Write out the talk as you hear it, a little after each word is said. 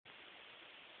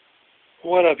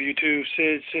What up, YouTube?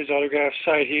 Sid's Autograph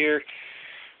site here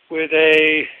with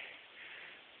a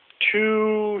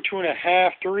 2.5,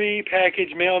 3 package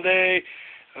mail day.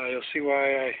 You'll see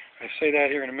why I say that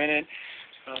here in a minute.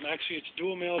 Actually, it's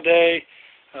dual mail day.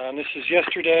 This is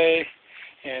yesterday,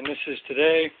 and this is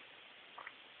today.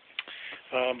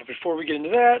 But before we get into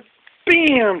that,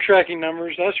 bam! Tracking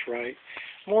numbers. That's right.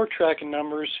 More tracking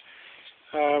numbers.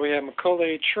 We have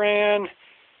Macaulay Tran,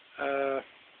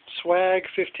 Swag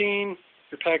 15.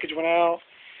 Your package went out.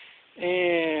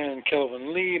 And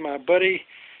Kelvin Lee, my buddy,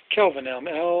 Kelvin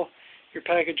ML. Your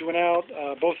package went out.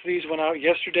 Both of these went out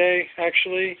yesterday,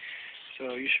 actually.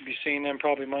 So you should be seeing them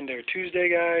probably Monday or Tuesday,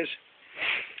 guys.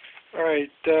 All right,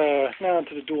 now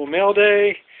onto the dual mail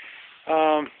day.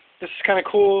 This is kind of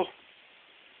cool.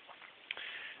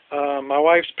 My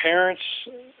wife's parents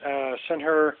sent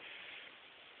her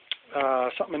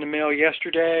something in the mail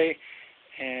yesterday,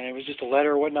 and it was just a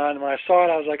letter or whatnot. And when I saw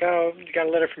it, I was like, "Oh, you got a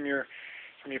letter from your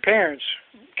parents,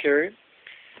 Carrie."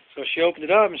 So she opened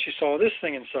it up, and she saw this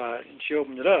thing inside, and she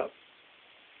opened it up.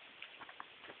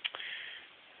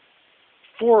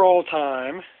 For all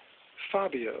time,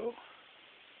 Fabio.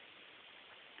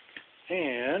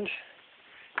 And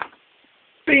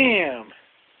bam!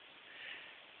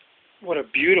 What a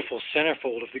beautiful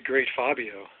centerfold of the great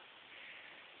Fabio.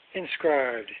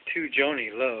 Inscribed, to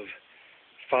Joni, love,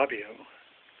 Fabio.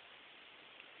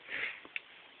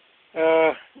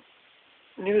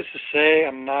 Needless to say,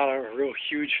 I'm not a real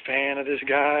huge fan of this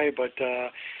guy, but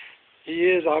he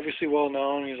is obviously well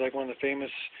known. He's like one of the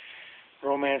famous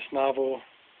romance novel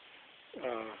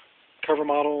cover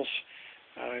models.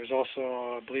 He was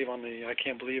also, I believe, on the I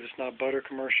Can't Believe It's Not Butter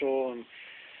commercial, and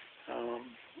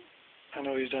I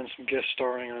know he's done some guest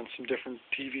starring on some different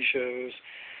TV shows.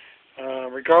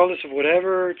 Regardless of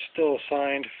whatever, it's still a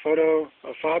signed photo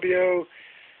of Fabio,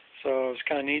 so it was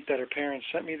kind of neat that her parents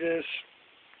sent me this.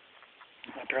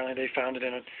 Apparently they found it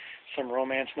in some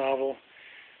romance novel,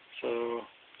 so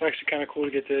it's actually kind of cool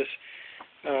to get this.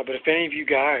 But if any of you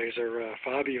guys are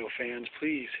Fabio fans,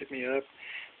 please hit me up.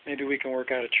 Maybe we can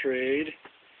work out a trade.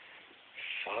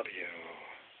 Fabio.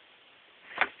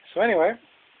 So anyway,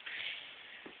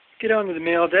 get on to the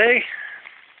mail day.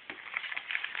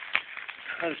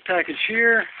 This package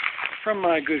here from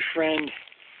my good friend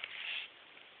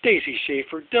Stacy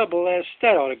Schaefer, Double S,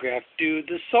 that autograph dude,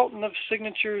 the Sultan of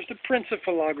Signatures, the Prince of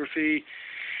Philography,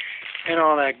 and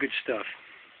all that good stuff.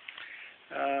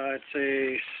 It's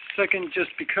a second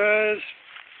Just Because.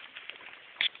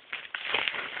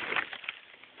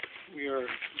 We are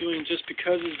doing Just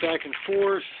Becauses back and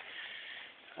forth.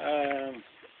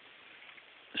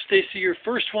 Stacy, your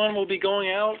first one will be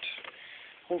going out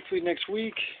hopefully next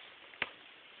week.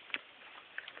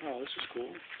 Oh, this is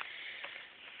cool.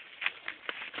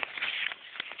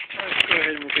 Let's go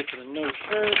ahead and we'll get to the note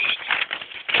first.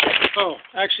 Oh,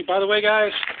 actually, by the way,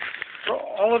 guys, for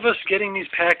all of us getting these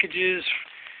packages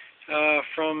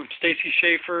from Stacy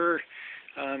Schaefer,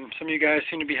 some of you guys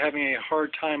seem to be having a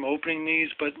hard time opening these,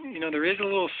 but you know there is a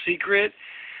little secret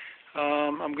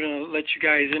I'm going to let you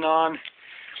guys in on.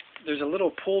 There's a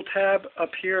little pull tab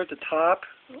up here at the top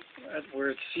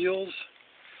where it seals.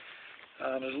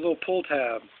 There's a little pull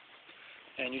tab,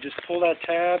 and you just pull that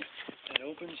tab, and it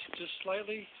opens just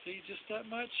slightly, see, just that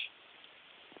much,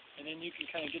 and then you can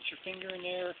kind of get your finger in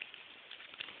there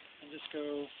and just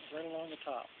go right along the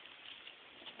top.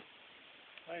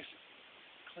 Nice,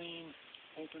 clean,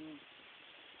 open.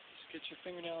 Just get your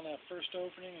fingernail in that first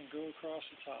opening and go across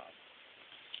the top.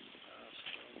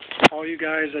 So all you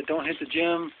guys that don't hit the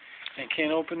gym and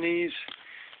can't open these,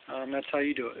 that's how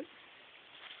you do it.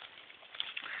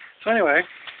 So anyway,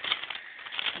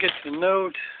 get to the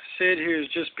note. Sid, here's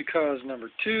Just Because number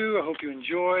 2. I hope you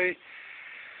enjoy.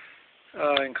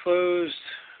 Enclosed.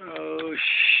 Oh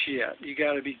shit! You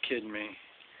gotta be kidding me.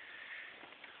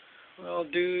 Well,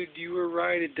 dude, you were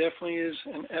right. It definitely is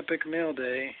an epic mail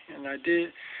day, and I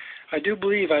do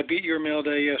believe I beat your mail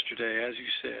day yesterday, as you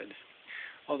said.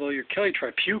 Although your Kelly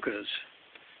Tripucas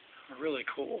are really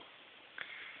cool.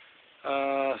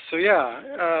 So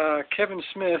yeah, Kevin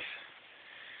Smith.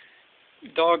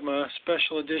 Dogma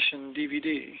Special Edition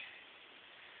DVD.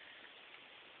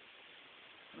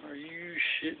 Are you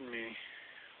shitting me?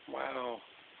 Wow.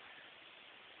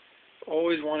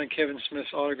 Always wanted Kevin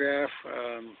Smith's autograph.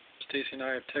 Stacy and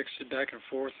I have texted back and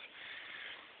forth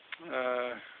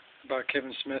about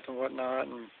Kevin Smith and whatnot,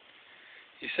 and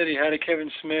he said he had a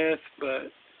Kevin Smith,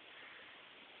 but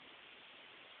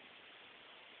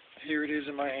here it is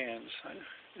in my hands.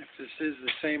 If this is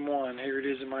the same one, here it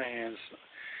is in my hands.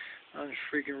 I'm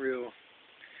freaking real.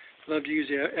 Love to use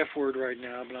the F word right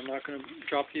now, but I'm not going to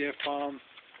drop the F-bomb.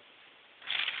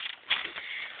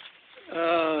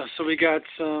 So we got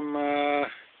some,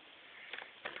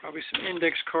 probably some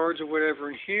index cards or whatever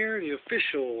in here. The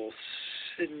official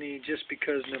Sydney Just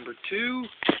Because number 2.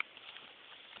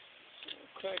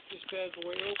 Crack this bad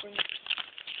boy open.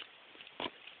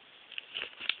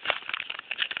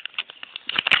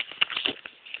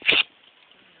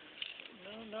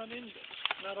 No,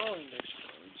 not all index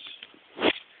cards.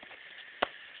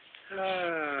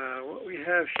 What we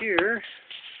have here,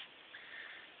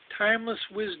 Timeless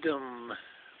Wisdom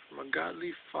from a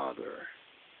Godly Father.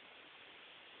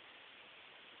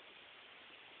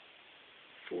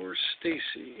 For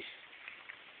Stacy.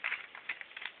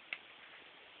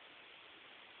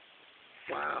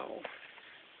 Wow.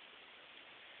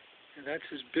 And that's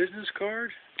his business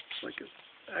card? It's like it's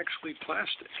actually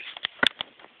plastic.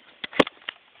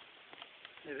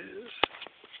 It is.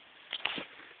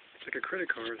 It's like a credit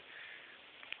card.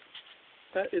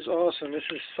 That is awesome. This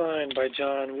is signed by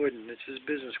John Wooden. It's his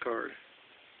business card.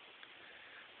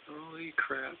 Holy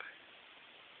crap.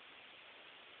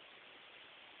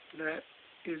 That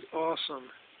is awesome.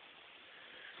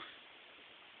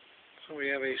 So we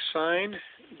have a signed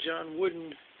John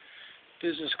Wooden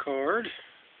business card.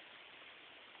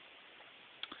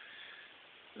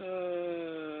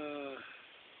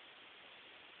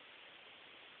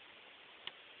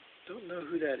 Don't know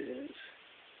who that is.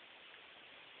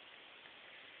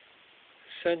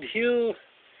 Sandhil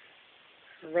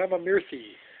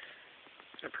Ramamirthy.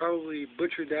 I probably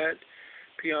butchered that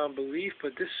beyond belief,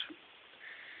 but this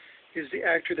is the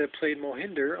actor that played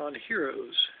Mohinder on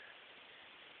Heroes.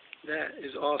 That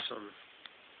is awesome.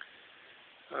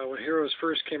 When Heroes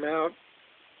first came out,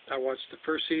 I watched the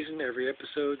first season, every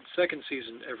episode, second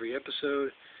season, every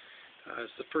episode.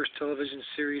 It's the first television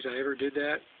series I ever did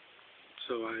that,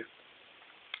 so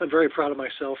I'm very proud of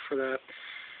myself for that.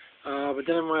 But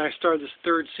then when I started this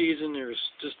third season, there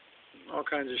was just all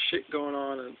kinds of shit going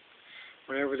on, and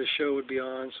whenever the show would be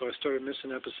on, so I started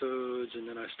missing episodes, and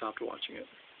then I stopped watching it.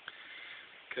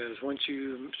 Because once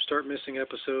you start missing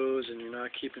episodes and you're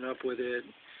not keeping up with it,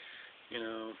 you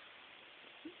know,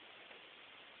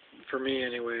 for me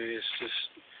anyway, it's just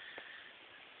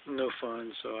no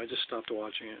fun, so I just stopped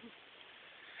watching it.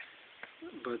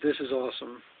 But this is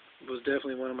awesome. It was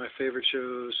definitely one of my favorite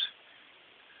shows.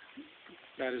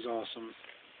 That is awesome.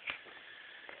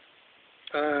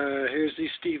 Here's the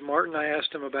Steve Martin I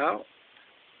asked him about.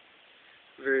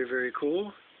 Very, very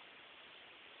cool.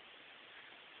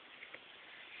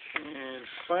 And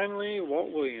finally,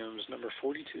 Walt Williams, number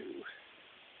 42.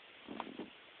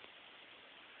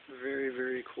 Very,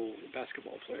 very cool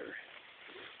basketball player.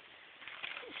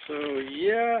 So,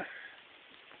 yeah.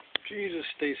 Jesus,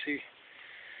 Stacy.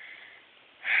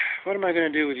 What am I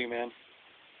going to do with you, man?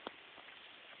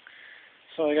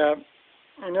 So I got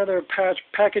another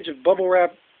package of bubble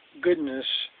wrap goodness.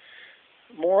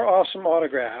 More awesome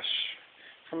autographs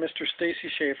from Mr. Stacy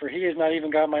Schaefer. He has not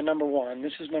even got my number 1.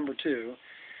 This is number 2.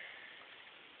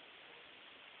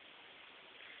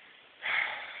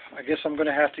 I guess I'm going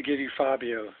to have to give you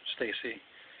Fabio, Stacy.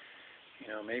 You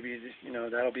know, maybe, you know,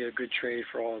 that'll be a good trade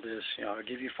for all this. You know, I'll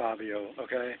give you Fabio,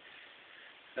 okay?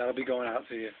 That'll be going out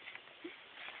to you.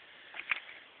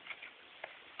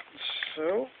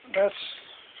 So, that's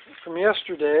from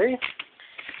yesterday.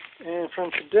 And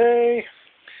from today,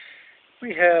 we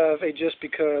have a Just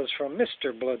Because from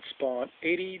Mr. Bloodspawn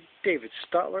 80, David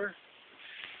Stotler.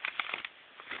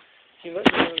 He let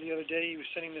me know the other day he was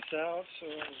sending this out, so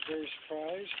I was very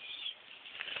surprised.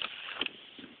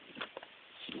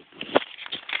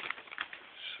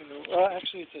 So,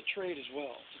 actually, it's a trade as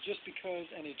well. It's Just Because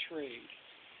and a trade.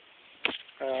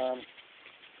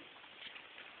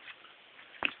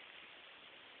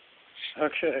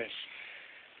 Okay.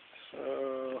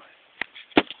 So,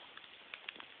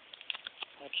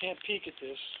 I can't peek at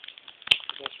this.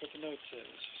 That's what the note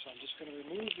says. So I'm just going to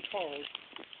remove the card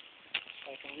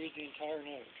so I can read the entire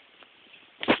note.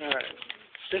 Alright.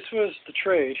 This was the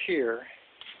trade here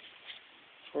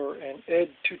for an Ed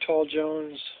Too Tall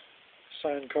Jones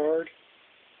signed card.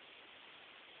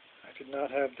 I could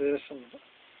not have this, and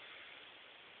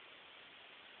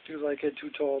do like Ed Too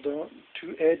Tall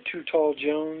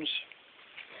Jones.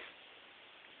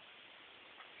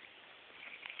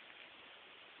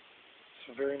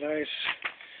 So very nice.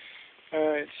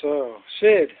 Alright, so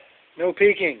Sid, no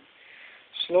peeking.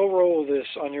 Slow roll this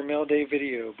on your mail day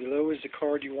video. Below is the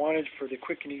card you wanted for the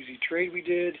quick and easy trade we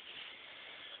did.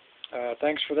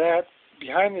 Thanks for that.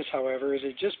 Behind this, however, is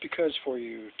a Just Because for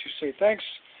you to say thanks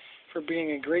for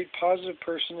being a great positive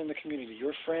person in the community.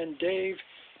 Your friend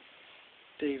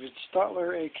David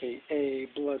Stotler, a.k.a.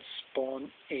 Bloodspawn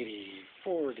 80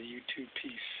 for the YouTube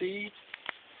PC.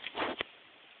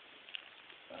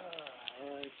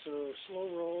 slow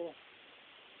roll.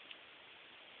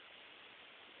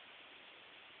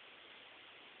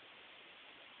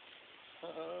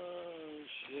 Oh,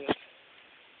 shit.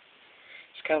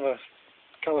 It's kind of a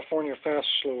California fast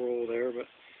slow roll there, but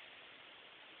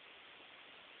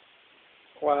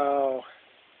wow.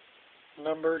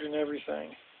 Numbered and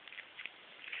everything.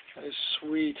 That is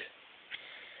sweet.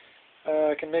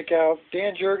 I can make out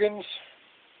Dan Jurgens.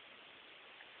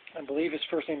 I believe his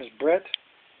first name is Brett.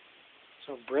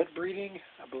 So Brett breeding,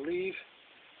 I believe.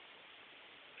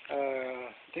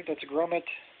 I think that's Grummet.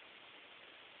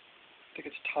 I think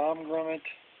it's Tom Grummet.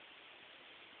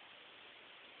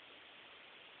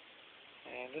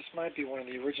 And this might be one of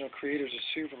the original creators of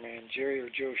Superman, Jerry or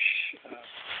Joe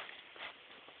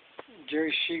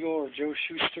Jerry Siegel or Joe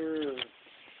Shuster. Or,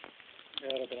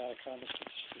 God, I've been out of comics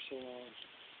for so long.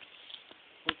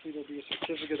 Hopefully there'll be a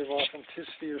certificate of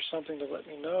authenticity or something to let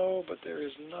me know, but there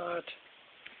is not.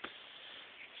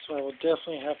 So I will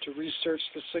definitely have to research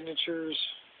the signatures.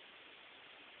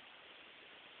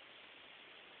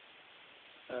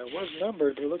 It was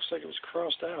numbered, but it looks like it was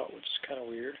crossed out, which is kind of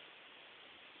weird.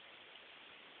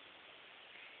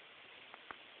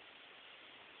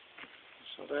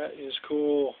 So that is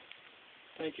cool.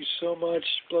 Thank you so much,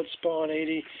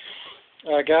 Bloodspawn80.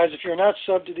 Guys, if you're not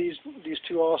subbed to these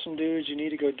two awesome dudes, you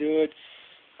need to go do it.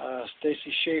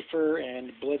 Stacy Schaefer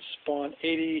and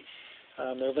Bloodspawn80.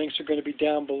 Their links are going to be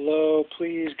down below.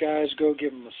 Please, guys, go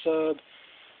give them a sub.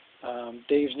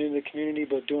 Dave's new to the community,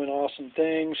 but doing awesome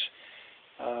things.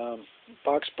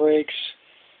 Box breaks,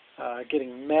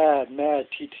 getting mad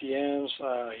TTMs.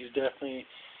 He's definitely,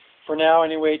 for now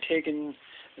anyway, taking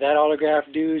that autograph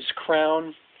dude's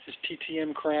crown, his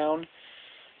TTM crown.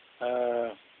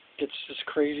 Gets just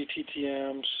crazy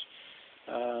TTMs.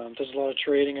 Does a lot of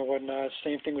trading and whatnot.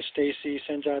 Same thing with Stacy.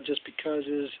 Sends out just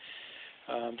becauses.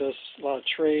 Does a lot of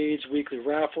trades, weekly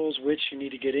raffles, which you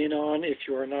need to get in on if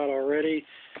you are not already.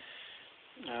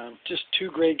 Just two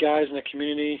great guys in the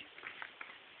community.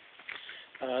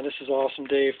 This is awesome,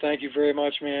 Dave. Thank you very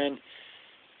much, man.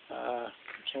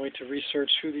 Can't wait to research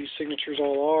who these signatures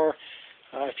all are.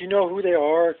 If you know who they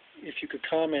are, if you could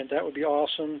comment, that would be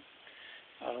awesome.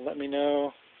 Let me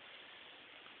know.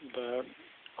 But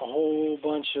a whole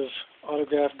bunch of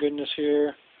autograph goodness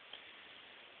here.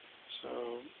 So,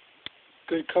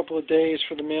 good couple of days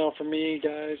for the mail for me,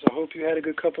 guys. I hope you had a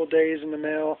good couple of days in the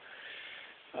mail.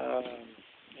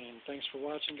 And thanks for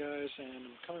watching, guys. And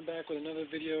I'm coming back with another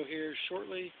video here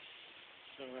shortly.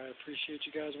 So I appreciate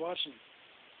you guys watching.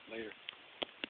 Later.